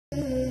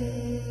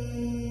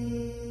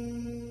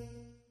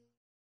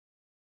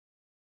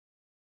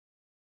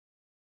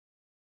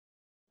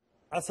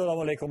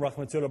Assalamu alaikum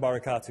rahmatullahi wa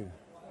barakatuh.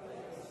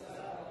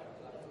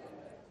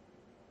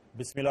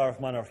 Bismillah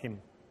ar-Rahman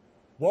ar-Rahim.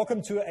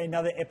 Welcome to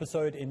another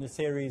episode in the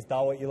series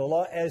Dawah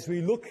Ilallah as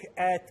we look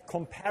at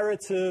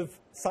comparative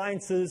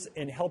sciences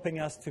in helping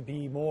us to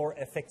be more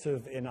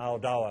effective in our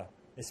dawah,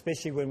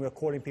 especially when we're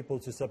calling people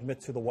to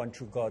submit to the one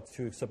true God,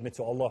 to submit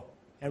to Allah.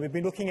 And we've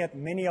been looking at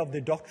many of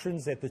the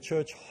doctrines that the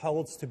church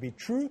holds to be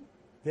true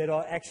that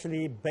are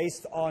actually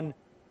based on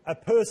a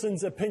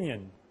person's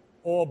opinion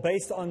or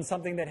based on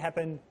something that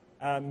happened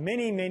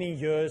many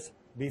years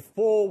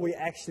before we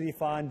actually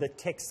find the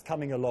text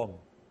coming along.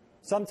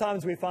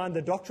 Sometimes we find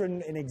the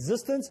doctrine in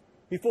existence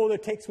before the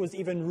text was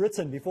even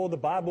written, before the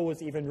Bible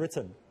was even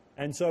written.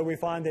 And so we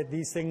find that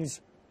these things,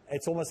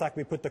 it's almost like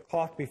we put the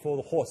cart before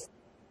the horse.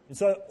 And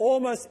so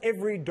almost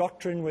every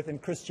doctrine within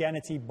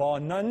Christianity, bar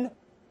none,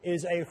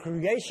 is a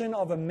creation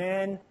of a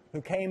man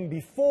who came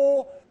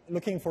before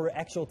looking for an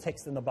actual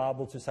text in the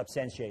Bible to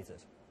substantiate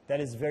it.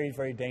 That is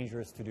very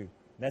dangerous to do.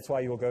 That's why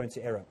you'll go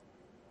into error.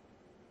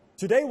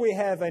 Today we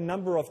have a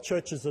number of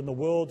churches in the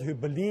world who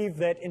believe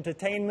that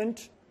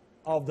entertainment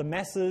of the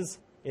masses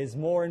is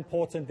more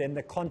important than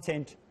the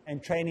content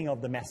and training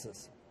of the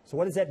masses. So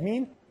what does that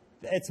mean?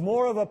 It's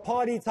more of a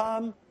party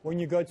time when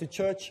you go to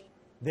church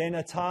than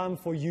a time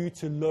for you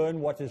to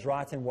learn what is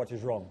right and what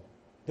is wrong.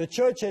 The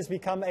church has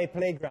become a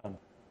playground.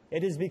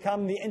 It has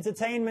become the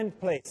entertainment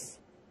place.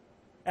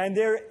 And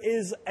there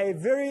is a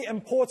very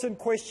important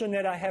question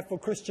that I have for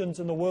Christians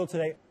in the world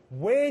today.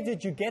 Where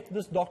did you get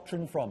this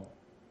doctrine from?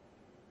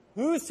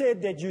 Who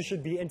said that you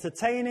should be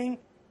entertaining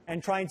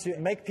and trying to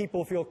make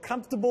people feel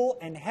comfortable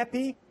and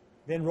happy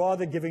than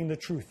rather giving the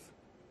truth?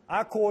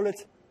 I call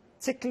it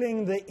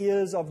tickling the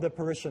ears of the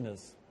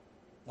parishioners,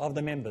 of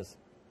the members.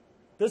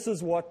 This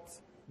is what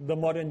the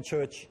modern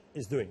church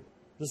is doing.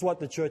 This is what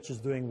the church is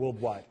doing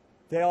worldwide.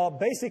 They are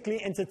basically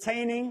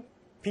entertaining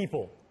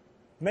people,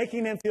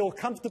 making them feel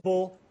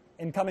comfortable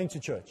in coming to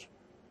church,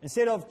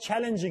 instead of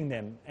challenging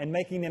them and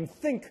making them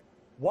think,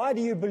 why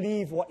do you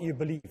believe what you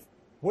believe?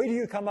 Where do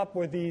you come up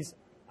with these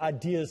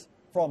ideas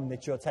from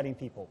that you're telling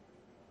people?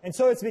 And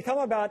so it's become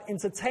about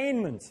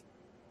entertainment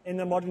in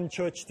the modern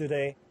church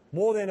today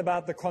more than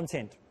about the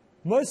content.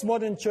 Most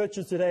modern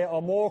churches today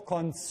are more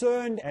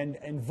concerned and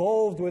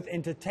involved with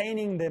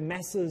entertaining the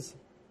masses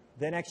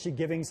than actually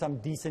giving some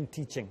decent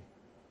teaching.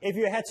 If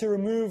you had to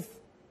remove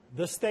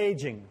the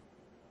staging,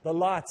 the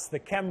lights, the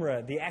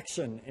camera, the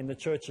action in the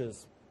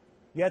churches,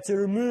 you had to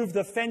remove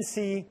the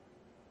fancy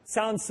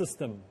sound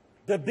system,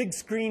 the big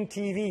screen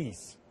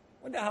TVs,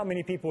 I wonder how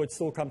many people would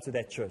still come to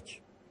that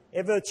church.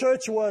 If a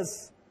church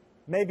was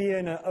maybe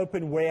in an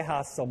open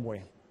warehouse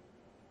somewhere,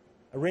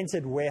 a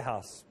rented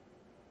warehouse,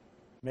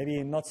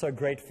 maybe not so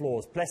great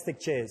floors, plastic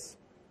chairs,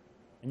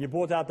 and you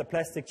brought out the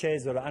plastic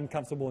chairs that are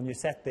uncomfortable and you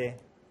sat there,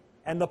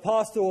 and the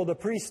pastor or the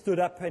priest stood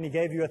up and he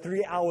gave you a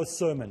 3-hour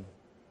sermon,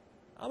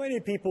 how many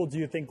people do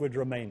you think would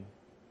remain?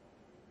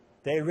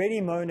 They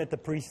already moan at the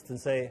priest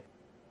and say,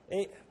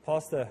 hey,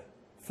 pastor,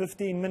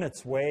 15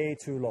 minutes, way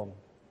too long.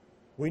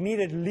 We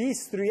need at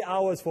least 3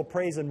 hours for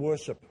praise and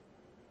worship.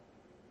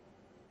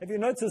 Have you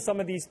noticed some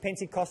of these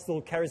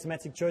Pentecostal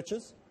charismatic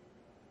churches?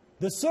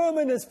 The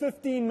sermon is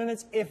 15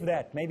 minutes, if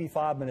that, maybe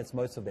 5 minutes,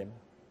 most of them.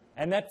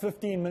 And that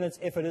 15 minutes,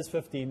 if it is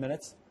 15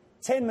 minutes,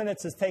 10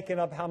 minutes is taken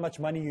up how much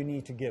money you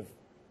need to give.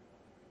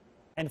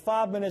 And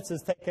 5 minutes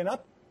is taken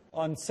up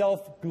on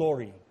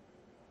self-glory.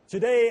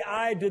 Today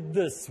I did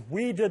this,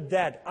 we did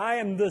that, I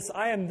am this,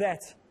 I am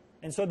that.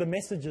 And so the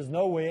message is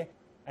nowhere.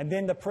 And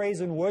then the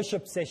praise and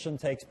worship session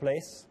takes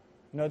place.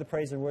 You know the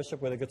praise and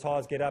worship where the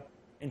guitars get up,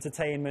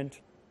 entertainment,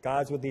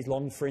 guys with these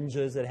long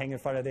fringes that hang in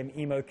front of them,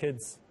 emo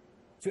kids,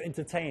 to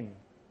entertain.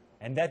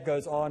 And that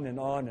goes on and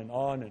on and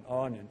on and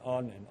on and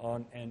on and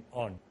on and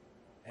on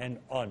and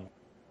on.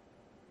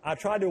 I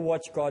try to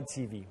watch God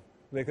TV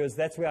because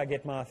that's where I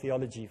get my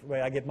theology,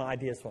 where I get my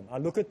ideas from. I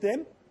look at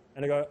them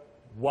and I go,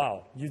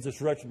 wow, you just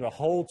wrote the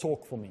whole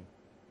talk for me.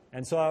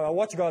 And so I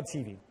watch God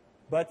TV.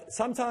 But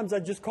sometimes I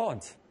just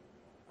can't.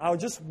 I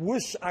just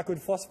wish I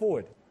could fast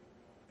forward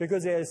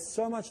because there is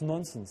so much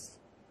nonsense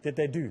that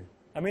they do.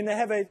 I mean, they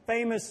have a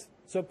famous,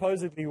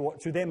 supposedly,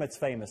 to them it's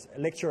famous,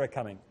 a lecturer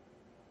coming.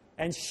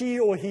 And she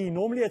or he,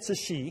 normally it's a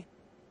she.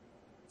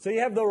 So you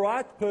have the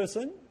right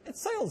person,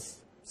 it's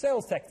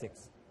sales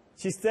tactics.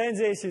 She stands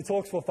there, she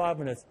talks for 5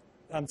 minutes.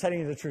 I'm telling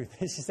you the truth.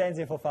 She stands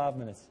there for 5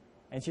 minutes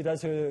and she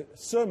does her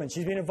sermon.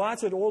 She's been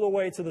invited all the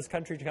way to this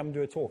country to come and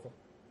do a talk.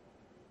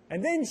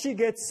 And then she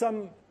gets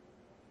some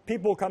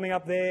people coming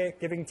up there,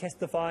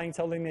 testifying,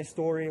 telling their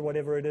story,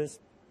 whatever it is.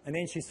 And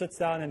then she sits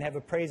down and have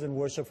a praise and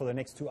worship for the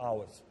next 2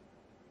 hours.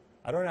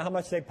 I don't know how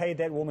much they paid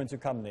that woman to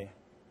come there.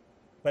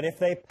 But if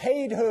they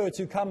paid her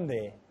to come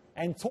there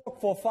and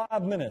talk for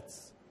 5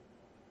 minutes,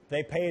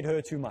 they paid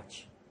her too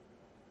much.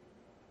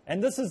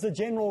 And this is the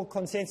general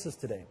consensus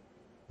today.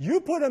 You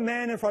put a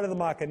man in front of the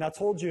mic, and I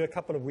told you a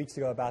couple of weeks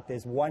ago about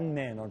there's one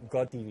man on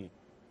God TV.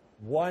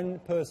 One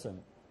person.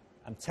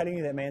 I'm telling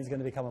you that man's going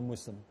to become a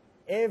Muslim.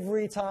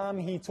 Every time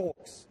he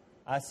talks,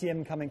 I see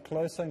him coming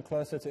closer and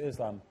closer to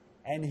Islam.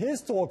 And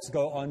his talks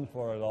go on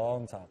for a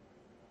long time.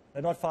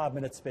 They're not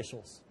 5-minute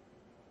specials.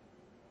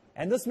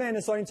 And this man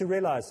is starting to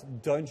realize,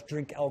 don't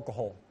drink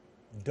alcohol.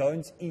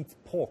 Don't eat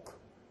pork.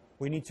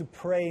 We need to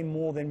pray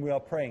more than we are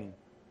praying.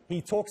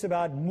 He talks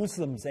about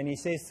Muslims, and he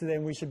says to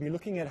them, we should be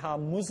looking at how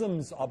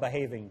Muslims are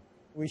behaving.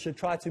 We should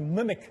try to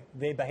mimic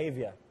their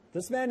behavior.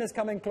 This man is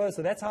coming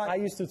closer. That's how I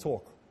used to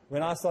talk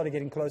when I started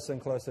getting closer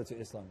and closer to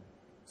Islam.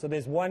 So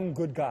there's one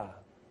good guy.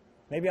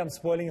 Maybe I'm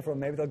spoiling it for him.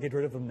 Maybe they'll get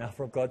rid of him now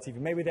from God TV.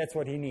 Maybe that's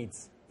what he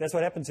needs. That's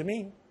what happened to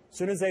me. As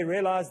soon as they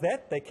realized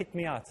that, they kicked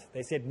me out.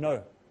 They said,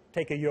 no,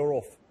 take a year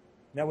off.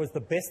 That was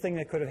the best thing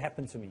that could have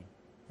happened to me.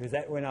 Because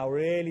that's when I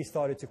really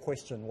started to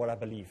question what I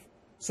believe.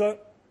 So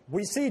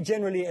we see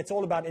generally it's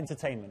all about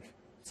entertainment.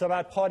 It's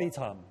about party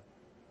time.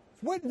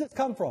 Where did this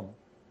come from?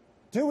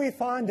 Do we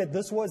find that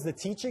this was the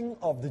teaching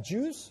of the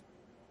Jews?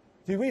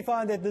 Do we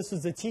find that this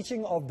is the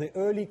teaching of the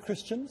early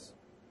Christians?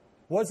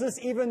 Was this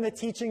even the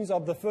teachings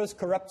of the first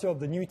corrupter of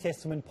the New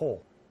Testament,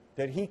 Paul?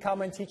 Did he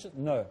come and teach it?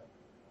 No.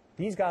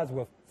 These guys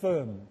were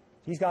firm.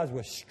 These guys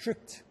were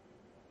strict.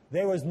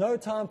 There was no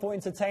time for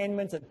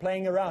entertainment and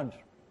playing around.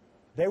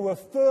 They were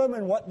firm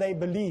in what they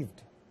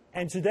believed.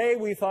 And today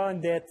we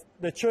find that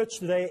the church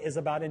today is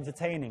about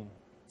entertaining.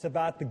 It's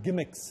about the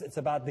gimmicks. It's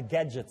about the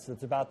gadgets.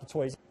 It's about the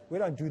toys. We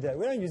don't do that.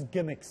 We don't use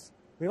gimmicks.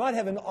 We might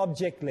have an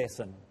object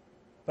lesson,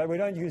 but we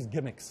don't use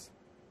gimmicks.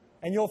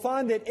 And you'll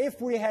find that if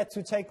we had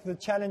to take the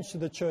challenge to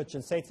the church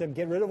and say to them,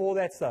 get rid of all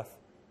that stuff,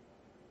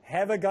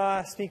 have a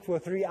guy speak for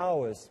 3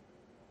 hours,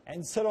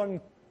 and sit on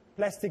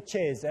plastic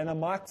chairs and a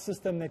mic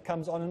system that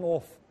comes on and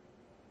off,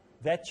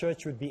 that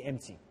church would be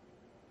empty.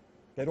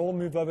 They'd all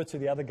move over to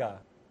the other guy.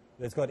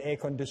 That's got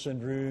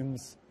air-conditioned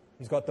rooms.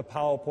 He's got the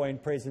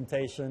PowerPoint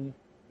presentation.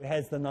 He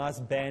has the nice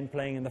band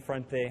playing in the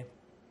front there.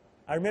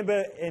 I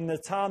remember in the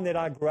town that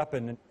I grew up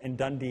in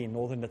Dundee, in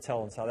northern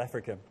Natal in South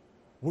Africa,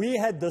 we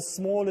had the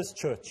smallest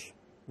church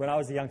when I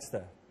was a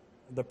youngster,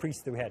 the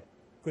priest that we had,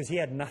 because he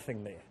had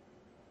nothing there.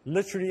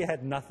 Literally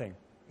had nothing.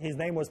 His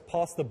name was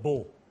Pastor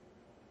Bull.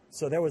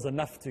 So that was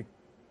enough to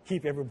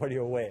keep everybody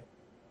away.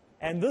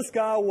 And this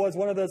guy was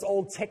one of those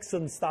old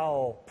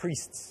Texan-style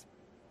priests.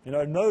 You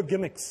know, no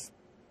gimmicks,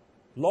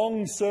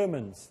 long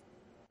sermons.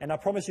 And I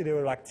promise you there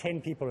were like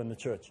 10 people in the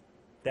church.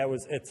 That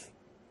was it.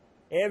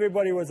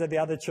 Everybody was at the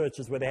other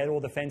churches where they had all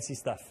the fancy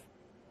stuff.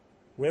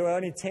 We were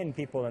only 10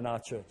 people in our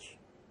church.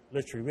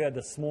 Literally, we had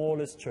the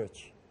smallest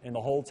church in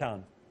the whole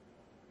town.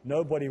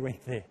 Nobody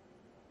went there.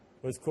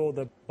 It was called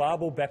the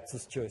Bible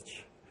Baptist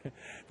Church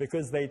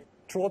because they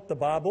taught the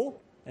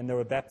Bible and they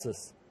were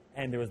Baptists.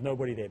 And there was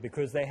nobody there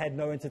because they had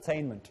no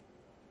entertainment.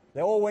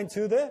 They all went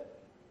to the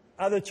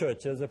other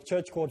church. There was a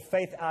church called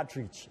Faith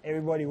Outreach.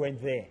 Everybody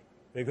went there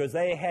because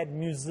they had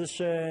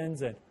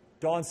musicians and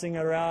dancing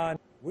around.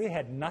 We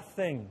had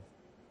nothing.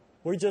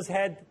 We just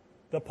had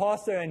the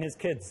pastor and his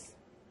kids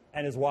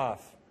and his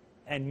wife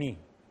and me.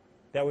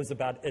 That was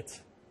about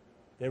it.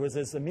 There was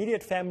his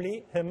immediate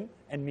family, him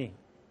and me.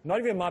 Not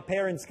even my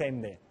parents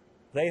came there.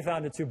 They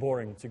found it too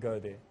boring to go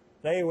there.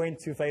 They went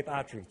to Faith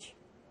Outreach.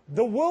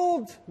 The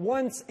world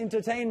wants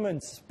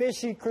entertainment,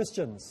 especially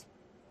Christians.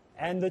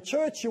 And the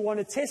church, you want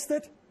to test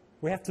it,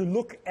 we have to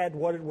look at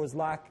what it was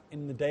like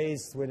in the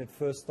days when it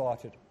first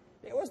started.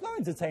 There was no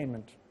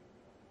entertainment.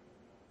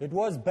 It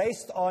was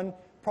based on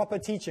proper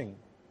teaching.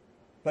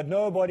 But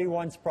nobody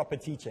wants proper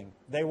teaching.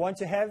 They want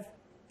to have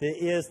their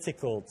ears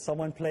tickled,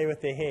 someone play with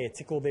their hair,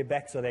 tickle their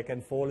back so they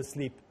can fall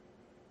asleep.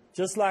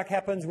 Just like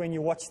happens when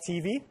you watch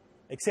TV,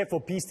 except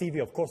for Peace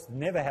TV. Of course, it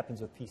never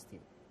happens with Peace TV.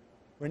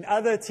 When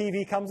other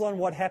TV comes on,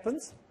 what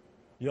happens?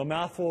 Your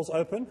mouth falls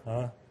open.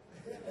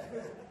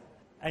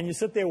 And you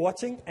sit there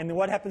watching, and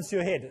what happens to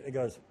your head? It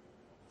goes.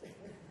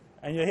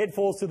 And your head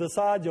falls to the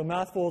side, your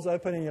mouth falls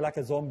open, and you're like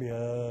a zombie.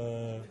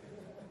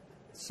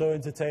 So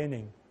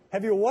entertaining.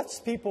 Have you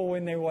watched people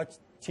when they watch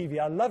TV?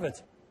 I love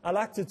it. I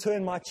like to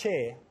turn my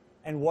chair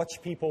and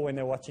watch people when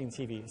they're watching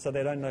TV, so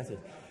they don't notice.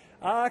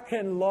 I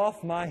can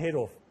laugh my head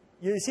off.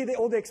 You see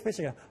all the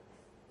expressions.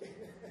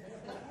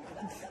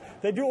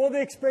 They do all the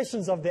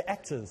expressions of the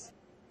actors.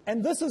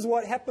 And this is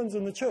what happens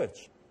in the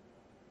church.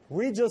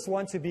 We just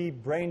want to be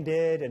brain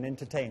dead and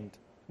entertained.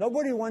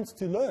 Nobody wants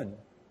to learn.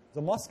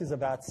 The mosque is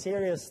about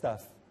serious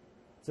stuff.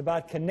 It's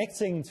about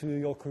connecting to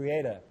your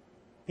Creator.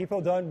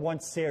 People don't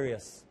want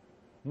serious.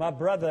 My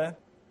brother,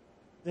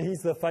 he's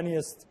the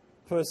funniest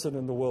person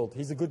in the world.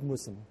 He's a good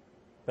Muslim.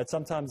 But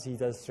sometimes he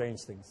does strange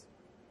things.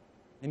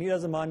 And he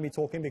doesn't mind me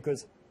talking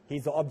because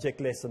he's the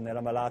object lesson that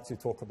I'm allowed to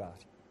talk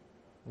about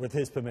with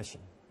his permission.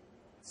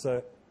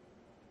 So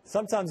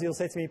sometimes he'll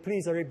say to me,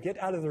 please, Areeb,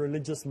 get out of the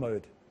religious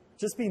mode.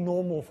 Just be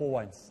normal for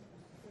once.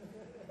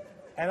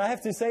 And I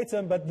have to say to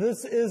him, but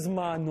this is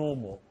my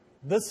normal.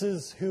 This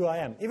is who I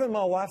am. Even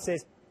my wife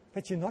says,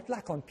 but you're not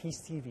like on Peace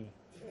TV.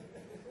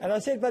 And I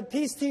said, but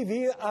Peace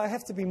TV, I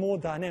have to be more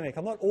dynamic.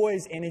 I'm not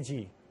always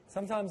energy.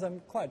 Sometimes I'm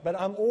quiet, but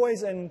I'm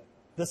always in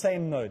the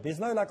same mode. There's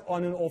no like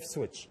on and off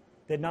switch.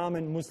 That now I'm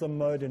in Muslim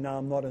mode and now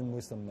I'm not in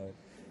Muslim mode.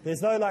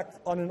 There's no like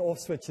on and off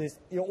switch.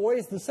 You're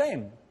always the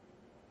same.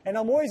 And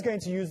I'm always going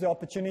to use the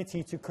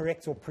opportunity to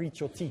correct or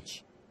preach or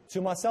teach.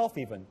 To myself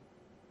even.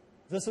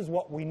 This is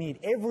what we need.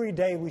 Every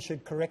day we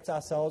should correct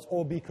ourselves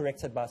or be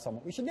corrected by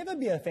someone. We should never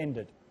be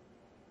offended.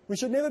 We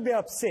should never be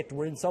upset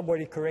when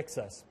somebody corrects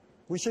us.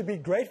 We should be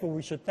grateful.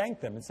 We should thank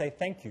them and say,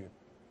 thank you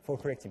for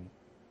correcting me.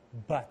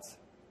 But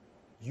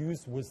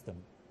use wisdom.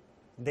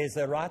 There's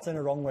a right and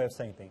a wrong way of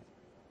saying things.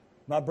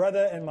 My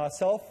brother and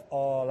myself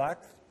are like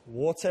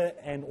water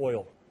and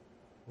oil.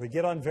 We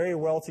get on very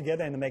well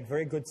together and make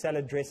very good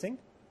salad dressing,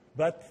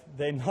 but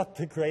they're not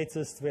the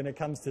greatest when it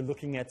comes to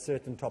looking at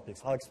certain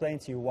topics. I'll explain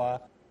to you why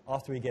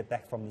after we get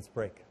back from this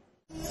break.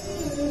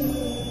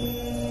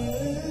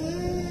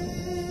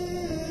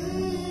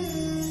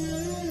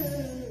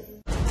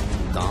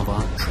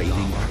 Dawah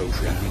training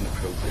program.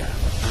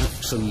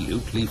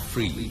 Absolutely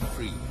free.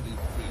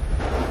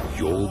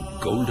 Your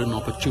golden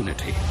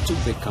opportunity to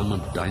become a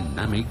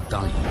dynamic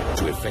da'i,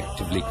 to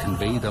effectively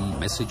convey the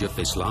message of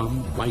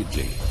Islam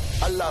widely.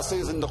 Allah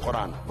says in the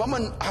Quran,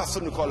 وَمَنْ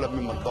أَحْسَنُ قَوْلًا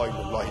مِمَّنْ دَعَا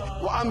إِلَى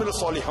اللَّهِ وَعَمِلَ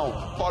صَالِحًا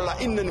قَالَ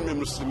إِنَّنِي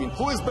مِنَ الْمُسْلِمِينَ.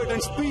 Who is better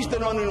in speech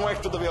than one who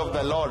invites to the way of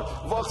the Lord,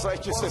 works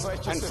righteousness,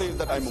 and says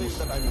that I'm a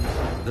Muslim.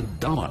 The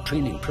Dawah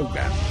training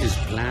program is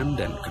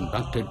planned and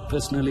conducted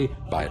personally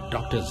by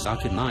Dr.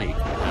 Zakir Naik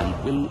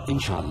and will,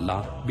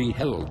 inshallah, be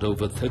held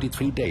over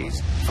 33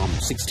 days from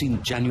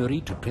 16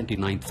 January to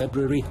 29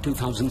 February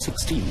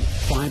 2016,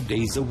 5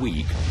 days a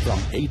week from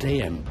 8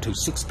 a.m. to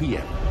 6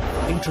 p.m.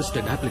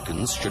 Interested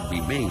applicants should be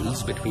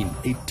males between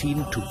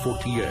 18 to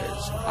 40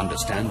 years,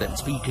 understand and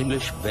speak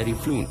English very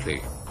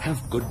fluently,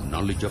 have good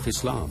knowledge of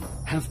Islam,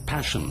 have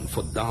passion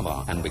for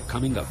dawah and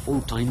becoming a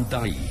full-time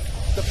da'i.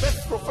 The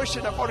best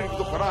profession according to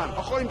the Quran,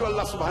 according to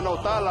Allah subhanahu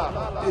wa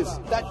ta'ala, is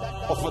that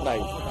of a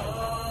da'i.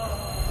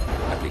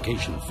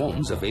 Application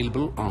forms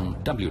available on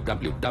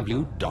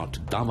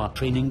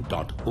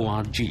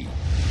www.dawahtraining.org.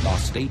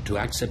 Last date to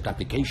accept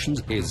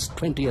applications is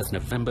 20th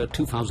November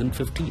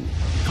 2015.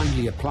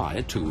 Kindly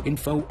apply to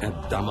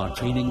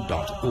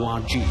info@dawahtraining.org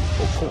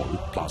or call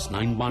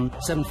 +91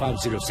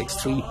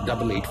 75063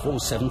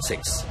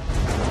 88476.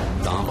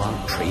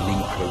 Dawah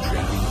Training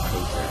Program.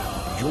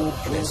 Your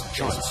best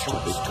choice to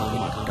become a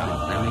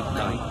dynamic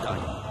da'i.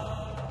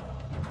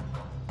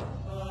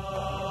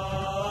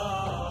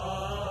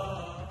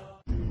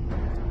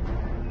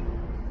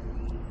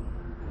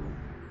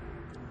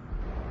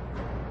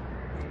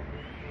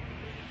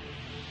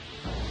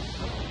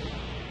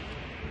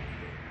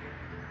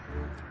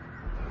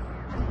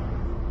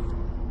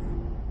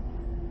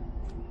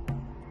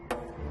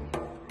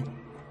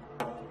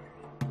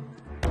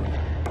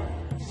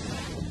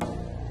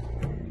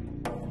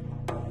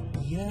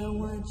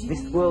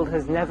 This world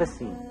has never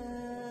seen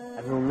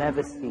and will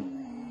never see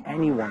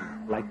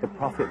anyone like the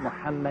Prophet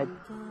Muhammad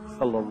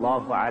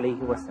sallallahu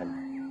alaihi wasallam.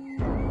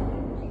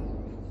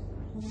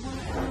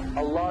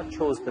 Allah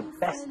chose the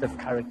best of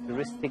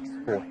characteristics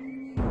for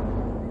him.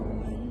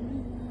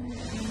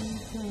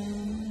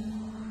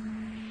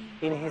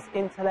 In his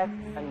intellect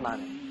and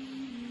manner,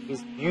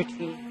 his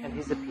beauty and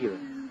his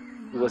appearance,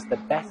 he was the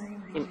best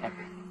in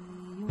everything.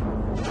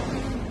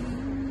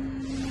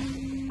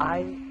 I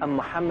am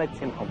Muhammad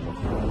Tim Humble.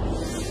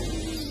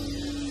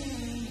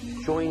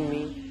 Join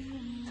me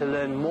to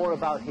learn more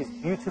about his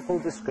beautiful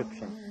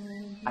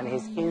description and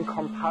his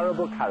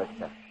incomparable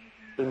character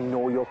in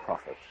Know Your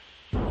Prophet.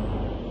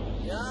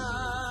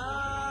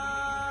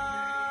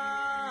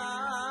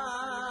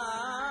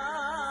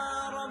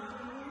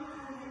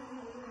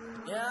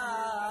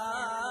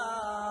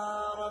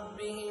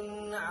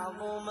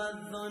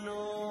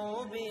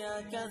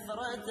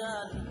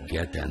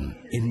 Get an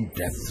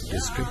in-depth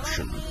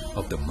description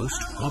of the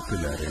most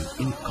popular and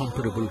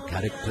incomparable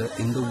character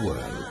in the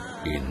world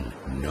in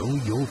Know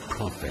Your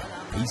Prophet,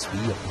 peace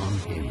be upon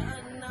him.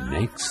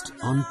 Next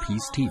on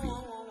Peace TV.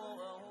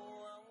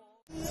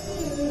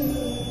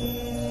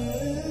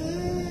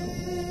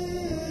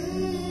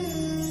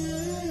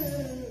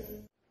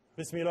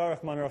 Bismillah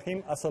ar-Rahman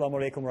ar-Rahim. Assalamu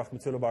alaikum wa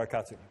rahmatullahi wa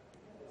barakatuh.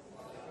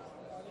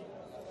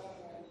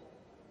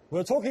 We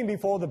were talking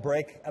before the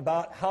break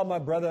about how my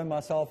brother and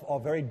myself are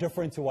very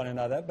different to one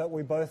another, but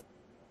we both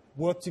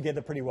work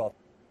together pretty well.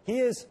 He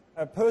is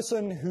a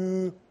person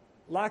who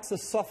likes a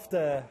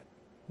softer,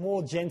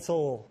 more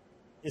gentle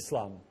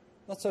Islam.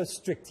 Not so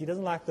strict. He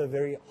doesn't like the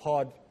very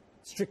hard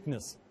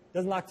strictness.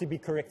 Doesn't like to be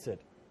corrected.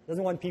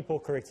 Doesn't want people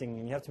correcting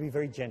him. You have to be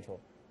very gentle.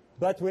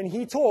 But when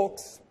he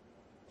talks,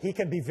 he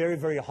can be very,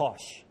 very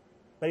harsh.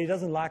 But he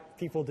doesn't like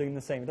people doing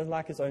the same. He doesn't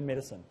like his own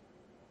medicine.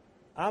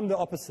 I'm the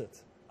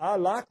opposite. I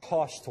like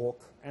harsh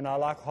talk, and I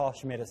like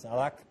harsh medicine.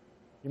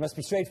 You must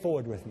be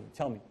straightforward with me,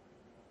 tell me.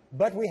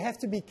 But we have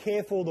to be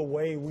careful the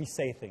way we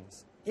say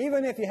things.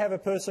 Even if you have a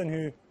person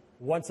who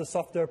wants a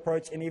softer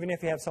approach, and even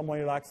if you have someone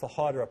who likes the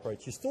harder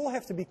approach, you still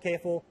have to be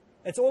careful.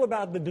 It's all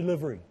about the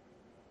delivery.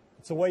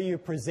 It's the way you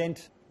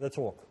present the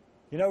talk.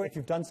 You know, if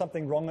you've done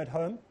something wrong at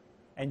home,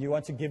 and you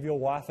want to give your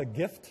wife a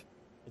gift,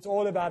 it's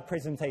all about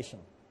presentation.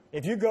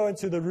 If you go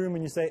into the room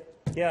and you say,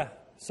 yeah,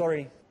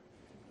 sorry,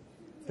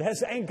 that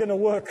ain't going to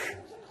work.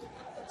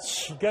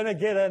 She's going to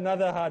get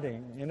another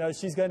hiding. You know,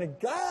 she's going to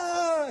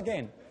go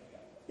again.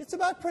 It's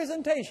about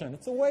presentation.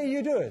 It's the way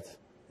you do it.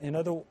 You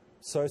know,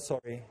 so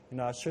sorry. You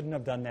know, I shouldn't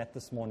have done that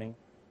this morning.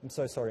 I'm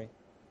so sorry.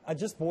 I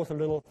just bought a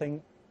little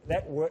thing.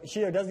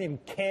 She doesn't even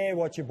care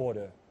what you bought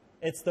her.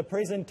 It's the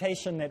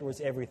presentation that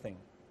was everything.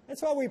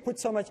 That's why we put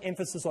so much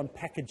emphasis on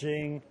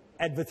packaging,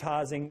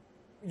 advertising.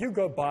 You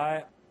go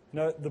buy,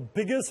 the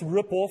biggest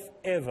rip-off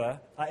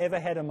I ever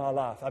had in my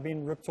life. I've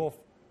been ripped off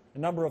a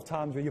number of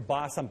times where you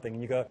buy something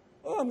and you go,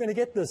 oh, I'm going to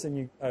get this,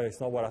 and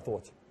it's not what I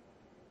thought.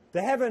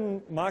 They have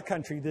in my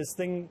country this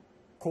thing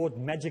called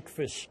magic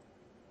fish.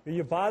 Where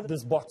you buy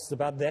this box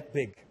about that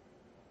big,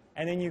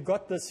 and then you've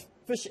got this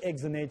fish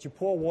eggs in there, you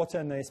pour water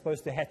and they're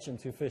supposed to hatch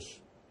into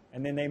fish.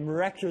 And then they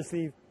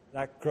miraculously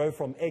grow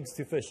from eggs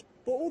to fish.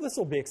 But all this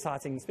will be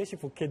exciting, especially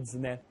for kids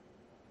and that.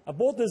 I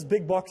bought this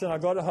big box and I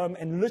got it home,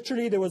 and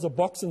literally there was a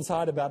box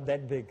inside about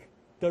that big.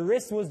 The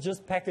rest was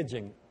just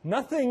packaging.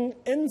 Nothing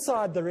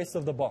inside the rest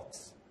of the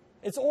box.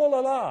 It's all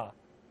a lie.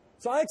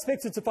 So I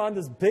expected to find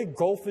this big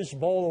goldfish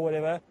bowl or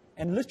whatever,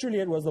 and literally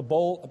it was a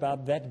bowl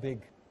about that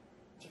big.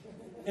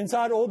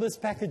 Inside all this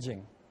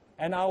packaging.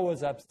 And I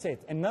was upset.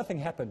 And nothing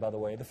happened, by the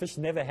way. The fish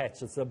never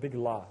hatched. It's a big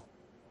lie.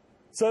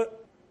 So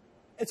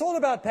it's all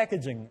about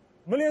packaging.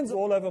 Millions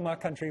all over my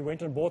country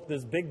went and bought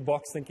this big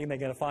box thinking they're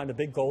going to find a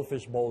big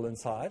goldfish bowl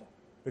inside,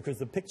 because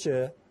the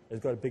picture has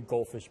got a big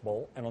goldfish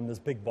bowl and on this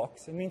big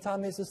box. In the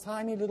meantime, there's this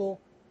tiny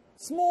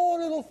small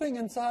little thing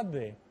inside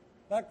there.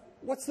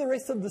 What's the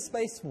rest of the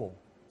space for?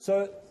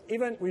 So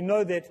even we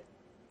know that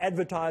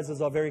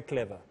advertisers are very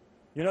clever.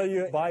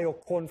 You buy your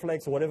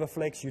cornflakes or whatever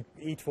flakes you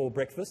eat for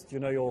breakfast,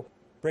 your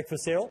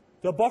breakfast cereal.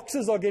 The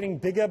boxes are getting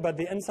bigger, but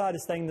the inside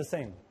is staying the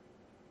same.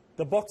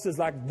 The box is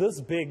like this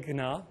big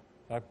now,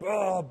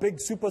 big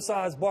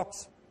super-sized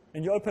box.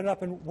 And you open it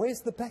up and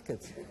where's the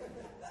packet?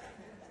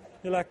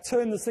 You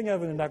turn this thing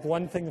over and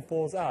one thing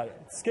falls out.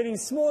 It's getting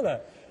smaller.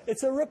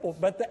 It's a ripple.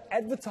 But the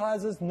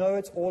advertisers know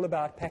it's all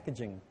about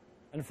packaging.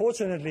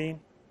 Unfortunately,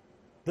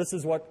 this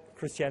is what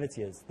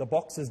Christianity is. The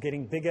box is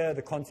getting bigger,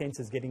 the content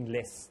is getting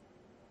less.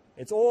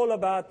 It's all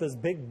about this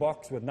big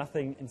box with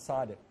nothing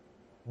inside it.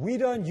 We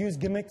don't use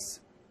gimmicks.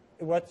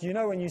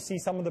 When you see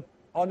some of the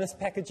honest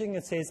packaging,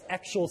 it says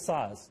actual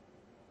size.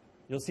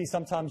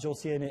 Sometimes you'll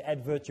see in an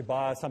advert, you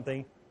buy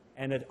something,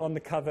 and on the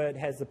cover it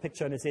has the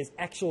picture and it says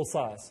actual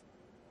size.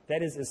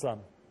 That is Islam.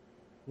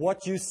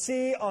 What you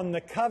see on the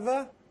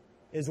cover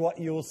is what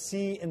you'll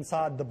see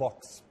inside the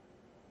box.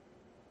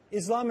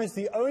 Islam is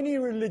the only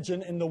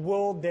religion in the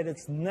world that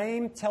its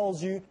name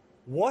tells you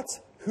what,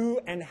 who,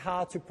 and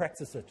how to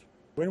practice it.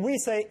 When we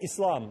say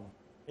Islam,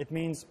 it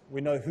means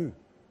we know who,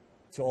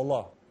 to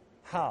Allah,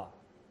 how,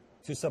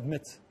 to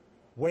submit,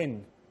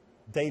 when,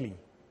 daily.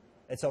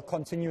 It's a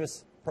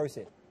continuous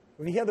process.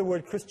 When you hear the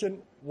word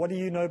Christian, what do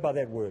you know by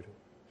that word?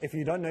 If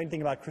you don't know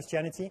anything about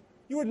Christianity,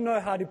 you wouldn't know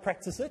how to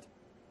practice it,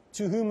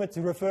 to whom it's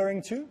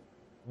referring to,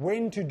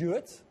 when to do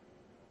it.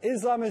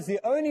 Islam is the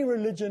only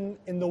religion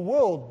in the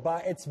world by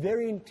its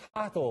very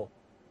title.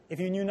 If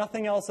you knew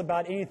nothing else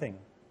about anything,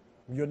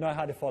 you'd know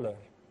how to follow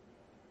it,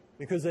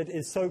 because it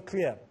is so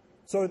clear.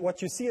 So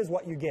what you see is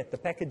what you get. The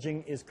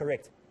packaging is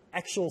correct.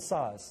 Actual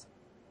size.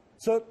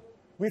 So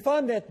we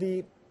find that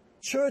the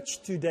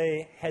church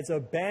today has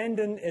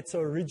abandoned its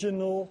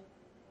original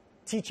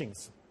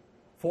teachings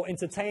for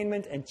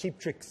entertainment and cheap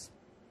tricks.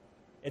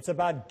 It's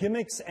about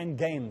gimmicks and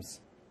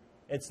games.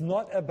 It's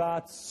not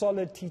about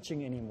solid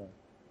teaching anymore.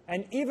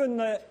 And even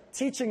the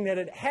teaching that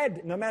it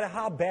had, no matter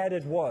how bad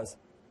it was,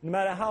 no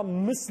matter how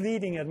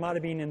misleading it might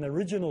have been in the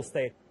original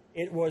state,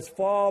 it was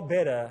far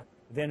better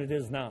than it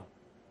is now.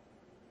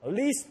 At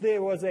least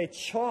there was a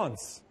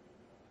chance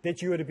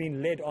that you would have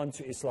been led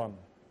onto Islam.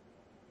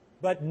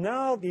 But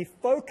now the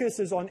focus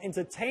is on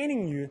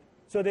entertaining you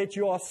so that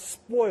you are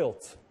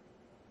spoilt.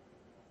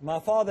 My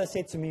father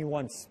said to me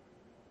once,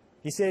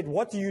 he said,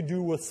 what do you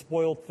do with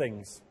spoiled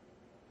things?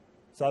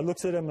 So I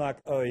looked at him like,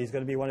 oh, he's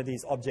going to be one of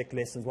these object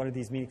lessons, one of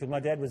these meetings, because my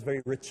dad was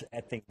very rich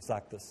at things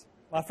like this.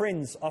 My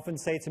friends often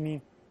say to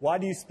me, why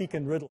do you speak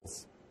in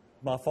riddles?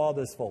 My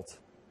father's fault.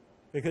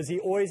 Because he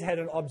always had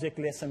an object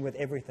lesson with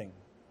everything.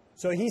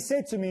 So he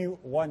said to me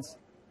once,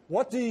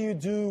 what do you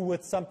do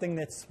with something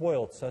that's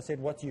spoiled? So I said,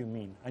 what do you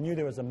mean? I knew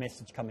there was a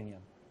message coming in.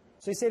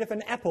 So he said, if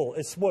an apple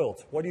is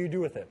spoiled, what do you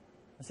do with it?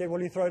 I said,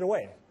 well, you throw it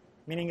away.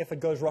 Meaning if it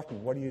goes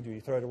rotten, what do?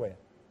 You throw it away.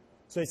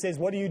 So he says,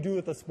 what do you do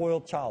with a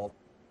spoiled child?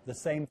 The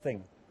same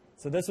thing.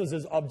 So this was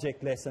his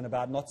object lesson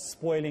about not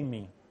spoiling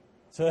me.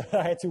 So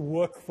I had to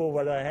work for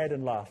what I had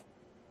in life.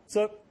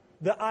 So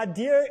the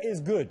idea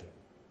is good.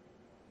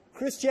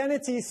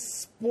 Christianity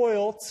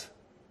spoilt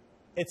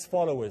its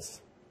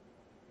followers.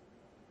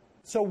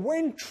 So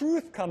when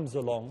truth comes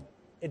along,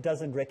 it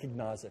doesn't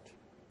recognize it.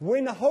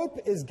 When hope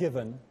is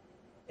given,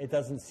 it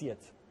doesn't see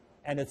it.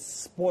 And it's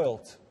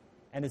spoilt.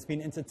 And it's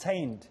been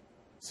entertained.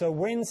 So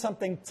when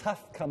something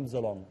tough comes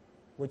along,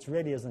 which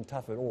really isn't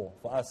tough at all.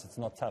 For us, it's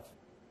not tough.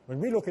 When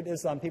we look at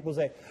Islam, people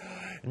say,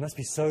 it must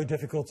be so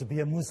difficult to be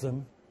a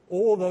Muslim.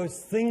 All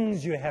those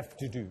things you have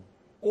to do.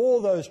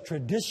 All those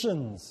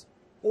traditions.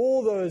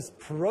 All those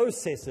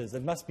processes.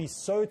 It must be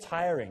so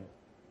tiring.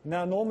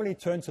 Now, I normally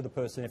turn to the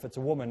person, if it's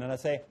a woman, and I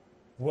say,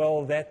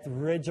 well, that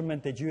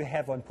regiment that you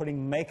have on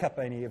putting makeup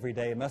on every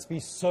day, it must be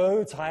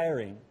so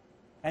tiring.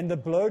 And the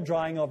blow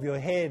drying of your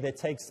hair that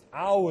takes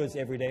hours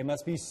every day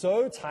must be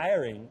so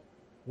tiring.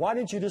 Why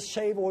don't you just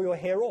shave all your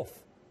hair off?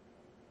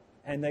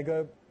 And they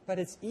go, but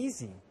it's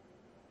easy.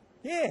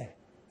 Yeah,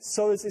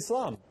 so is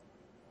Islam.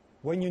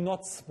 When you're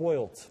not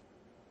spoilt,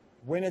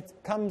 when it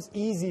comes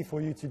easy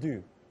for you to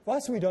do. For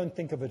us, we don't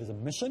think of it as a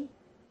mission.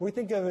 We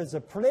think of it as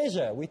a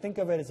pleasure. We think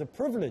of it as a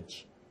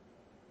privilege.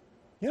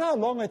 You know how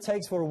long it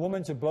takes for a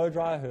woman to blow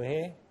dry her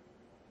hair?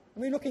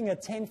 We're looking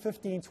at 10,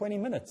 15, 20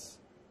 minutes.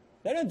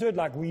 They don't do it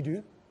like we do.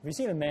 Have you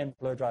seen a man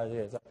blow dry his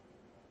hair? It's like,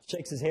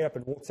 shakes his hair up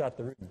and walks out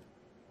the room.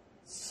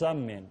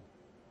 Some men.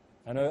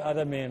 I know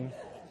other men,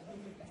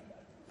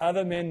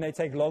 they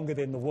take longer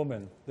than the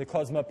woman, the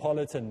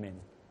cosmopolitan men.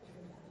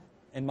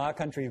 In my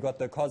country, you've got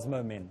the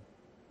cosmo men.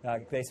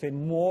 Like, they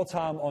spend more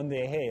time on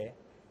their hair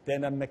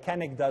than a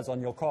mechanic does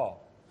on your car.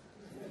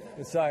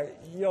 It's like,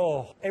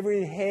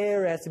 every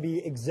hair has to be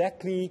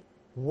exactly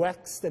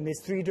waxed, and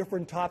there's 3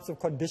 different types of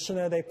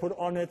conditioner they put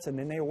on it, and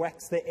then they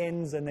wax the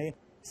ends, and they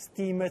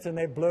steam it, and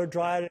they blow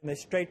dry it, and they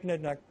straighten it.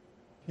 And like,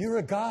 you're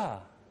a guy.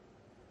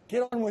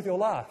 Get on with your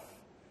life.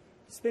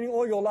 Spending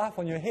all your life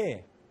on your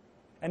hair.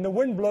 And the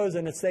wind blows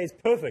and it stays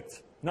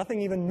perfect.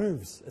 Nothing even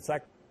moves. It's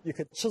like you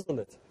could chisel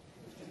it.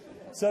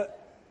 So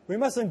we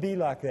mustn't be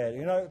like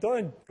that.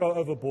 Don't go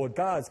overboard.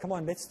 Guys, come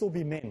on, let's still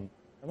be men.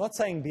 I'm not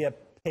saying be a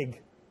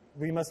pig.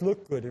 We must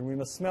look good and we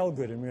must smell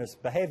good and we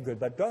must behave good.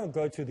 But don't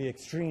go to the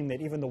extreme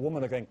that even the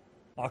women are going,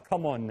 oh,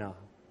 come on now.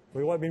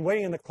 We've been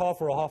waiting in the car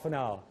for a half an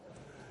hour.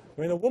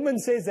 When a woman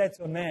says that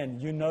to a man,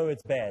 you know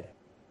it's bad.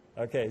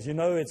 Okay, so you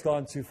know it's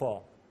gone too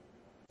far.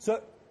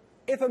 So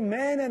if a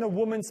man and a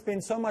woman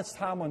spend so much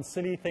time on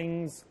silly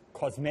things,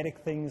 cosmetic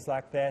things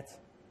like that,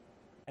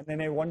 and then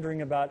they're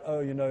wondering about,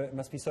 it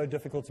must be so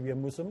difficult to be a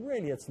Muslim.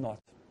 Really, it's not.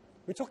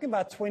 We're talking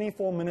about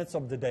 24 minutes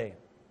of the day.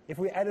 If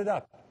we add it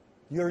up,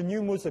 you're a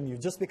new Muslim,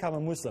 you've just become a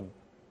Muslim.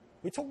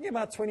 We're talking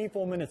about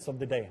 24 minutes of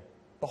the day.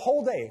 The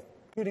whole day,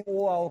 including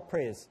all our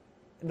prayers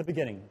in the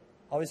beginning.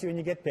 Obviously, when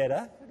you get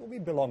better, it'll be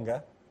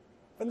longer.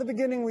 But in the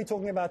beginning, we're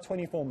talking about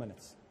 24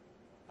 minutes.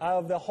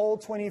 Out of the whole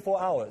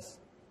 24 hours,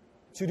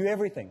 to do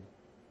everything.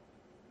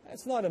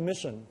 It's not a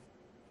mission.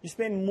 You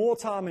spend more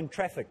time in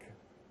traffic.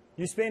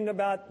 You spend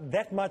about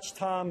that much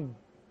time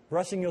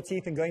brushing your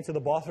teeth and going to the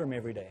bathroom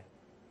every day.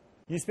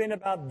 You spend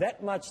about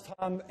that much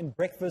time in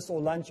breakfast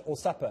or lunch or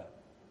supper.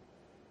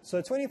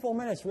 So 24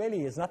 minutes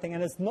really is nothing.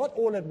 And it's not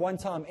all at one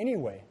time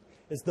anyway.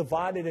 It's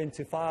divided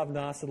into 5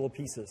 nice little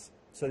pieces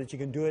so that you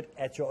can do it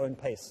at your own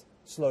pace,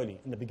 slowly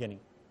in the beginning.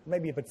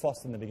 Maybe a bit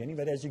fast in the beginning,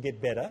 but as you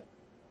get better,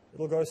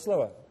 it'll go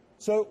slower.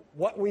 So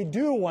what we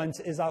do want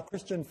is our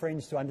Christian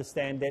friends to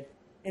understand that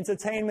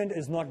entertainment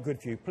is not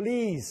good for you.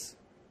 Please,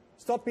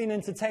 stop being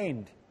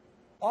entertained.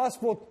 Ask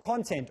for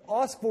content.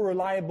 Ask for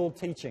reliable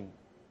teaching.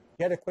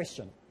 You had a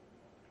question?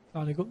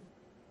 Alaikum.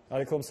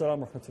 Alaikum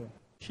salam rahmatullah.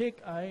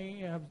 Sheikh, I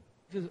have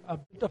just a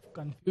bit of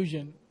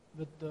confusion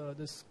with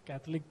this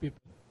Catholic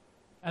people.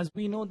 As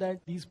we know that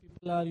these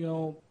people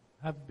are,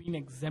 have been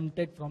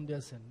exempted from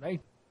their sin,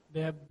 right?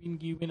 They have been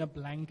given a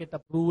blanket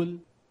approval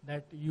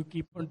that you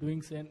keep on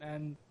doing sin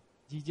and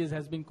Jesus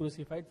has been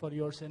crucified for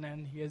your sin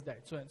and he has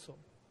died, so and so.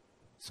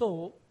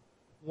 So,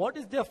 what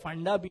is their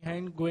funda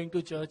behind going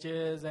to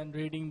churches and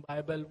reading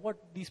Bible? What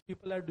these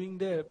people are doing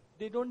there?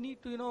 They don't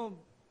need to,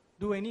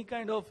 do any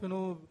kind of,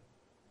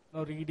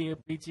 reading,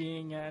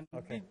 preaching, and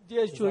okay.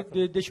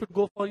 they should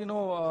go for,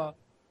 a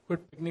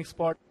good picnic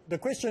spot. The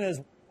question is,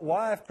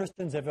 why have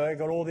Christians have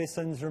got all their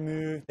sins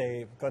removed?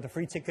 They've got a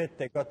free ticket,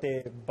 they've got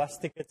their bus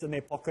tickets in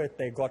their pocket,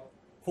 they've got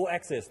full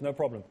access, no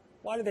problem.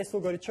 Why do they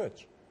still go to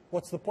church?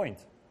 What's the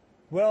point?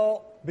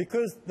 Well,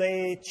 because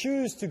they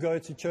choose to go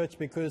to church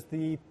because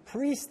the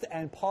priests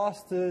and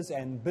pastors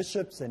and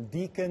bishops and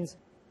deacons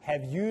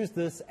have used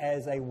this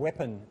as a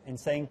weapon in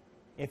saying,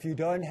 if you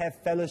don't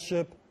have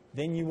fellowship,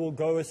 then you will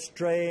go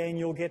astray and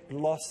you'll get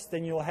lost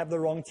and you'll have the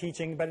wrong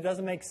teaching. But it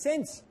doesn't make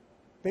sense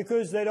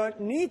because they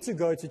don't need to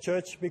go to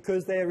church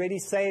because they're already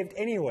saved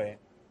anyway.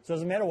 So it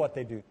doesn't matter what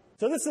they do.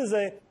 So this is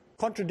a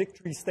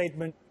contradictory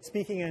statement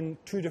speaking in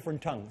 2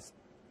 different tongues.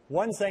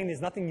 One saying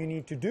there's nothing you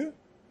need to do.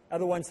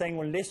 Other one saying,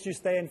 well, unless you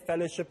stay in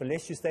fellowship,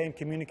 unless you stay in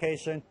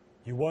communication,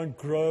 you won't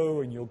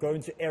grow and you'll go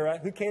into error.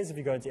 Who cares if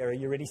you go into error?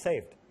 You're already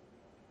saved.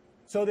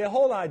 So their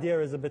whole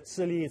idea is a bit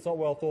silly. It's not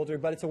well thought through,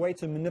 but it's a way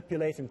to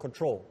manipulate and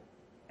control.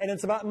 And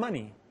it's about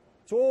money.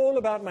 It's all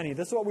about money.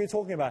 This is what we're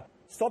talking about.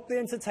 Stop the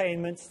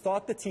entertainment,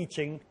 start the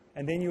teaching,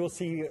 and then you will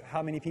see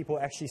how many people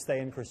actually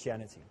stay in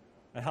Christianity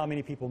and how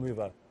many people move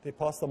up. They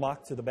pass the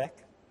mic to the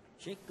back.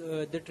 Sheikh,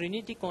 the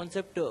Trinity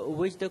concept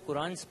which the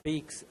Quran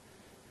speaks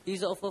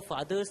is of a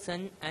Father,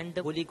 Son and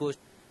the Holy Ghost.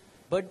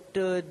 But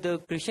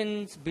the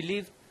Christians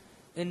believe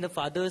in the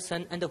Father,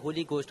 Son and the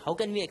Holy Ghost. How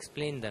can we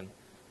explain them?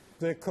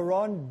 The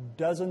Quran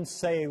doesn't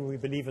say we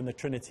believe in the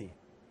Trinity,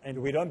 and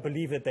we don't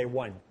believe that they're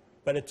one.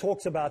 But it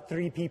talks about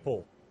 3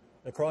 people.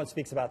 The Quran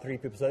speaks about 3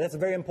 people. So that's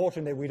very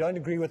important that we don't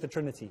agree with the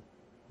Trinity.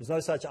 There's no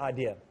such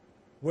idea.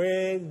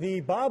 Where the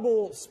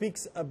Bible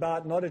speaks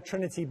about not a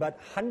Trinity, but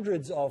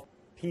hundreds of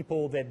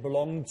people that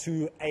belong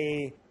to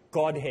a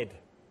Godhead.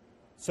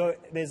 So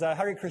there's a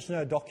Hare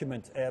Krishna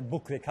document, a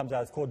book that comes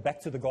out. It's called Back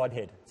to the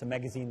Godhead. It's a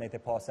magazine that they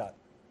pass out.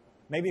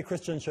 Maybe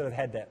Christians should have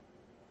had that.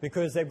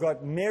 because they've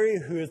got Mary,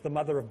 who is the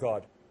mother of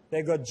God.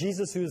 They've got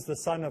Jesus, who is the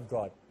Son of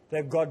God.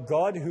 They've got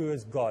God, who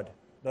is God,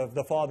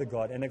 the Father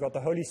God. And they've got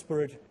the Holy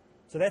Spirit.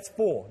 So that's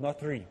 4, not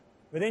 3.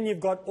 But then you've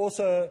got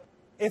also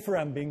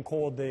Ephraim being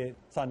called the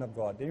Son of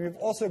God. Then you've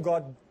also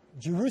got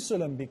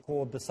Jerusalem be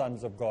called the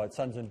sons of God,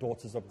 sons and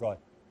daughters of God.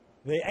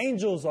 The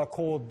angels are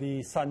called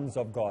the sons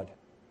of God.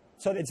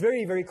 So it's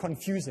very, very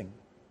confusing.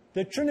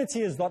 The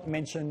Trinity is not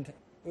mentioned.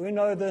 We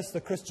know this,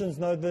 the Christians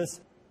know this,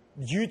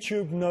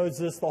 YouTube knows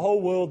this, the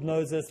whole world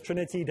knows this.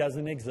 Trinity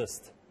doesn't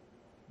exist.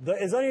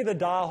 It's only the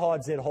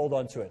diehards that hold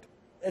on to it.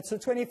 It's the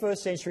 21st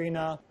century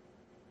now.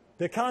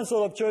 The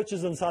Council of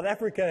Churches in South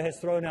Africa has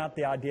thrown out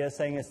the idea,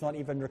 saying it's not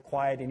even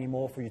required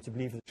anymore for you to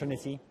believe the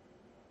Trinity.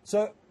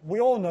 So we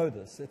all know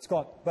this. It's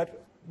got,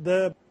 but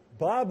the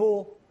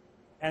Bible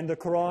and the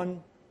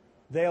Quran,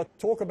 they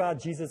talk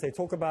about Jesus, they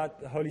talk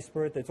about the Holy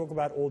Spirit, they talk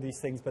about all these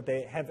things, but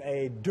they have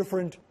a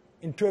different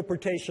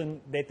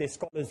interpretation that their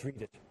scholars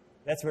read it.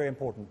 That's very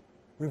important.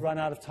 We've run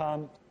out of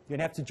time. You're going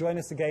to have to join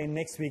us again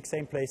next week,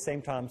 same place,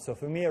 same time. So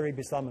for me, Areeb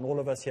Islam, and all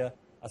of us here,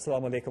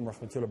 Assalamu alaikum wa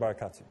rahmatullahi wa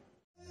barakatuh.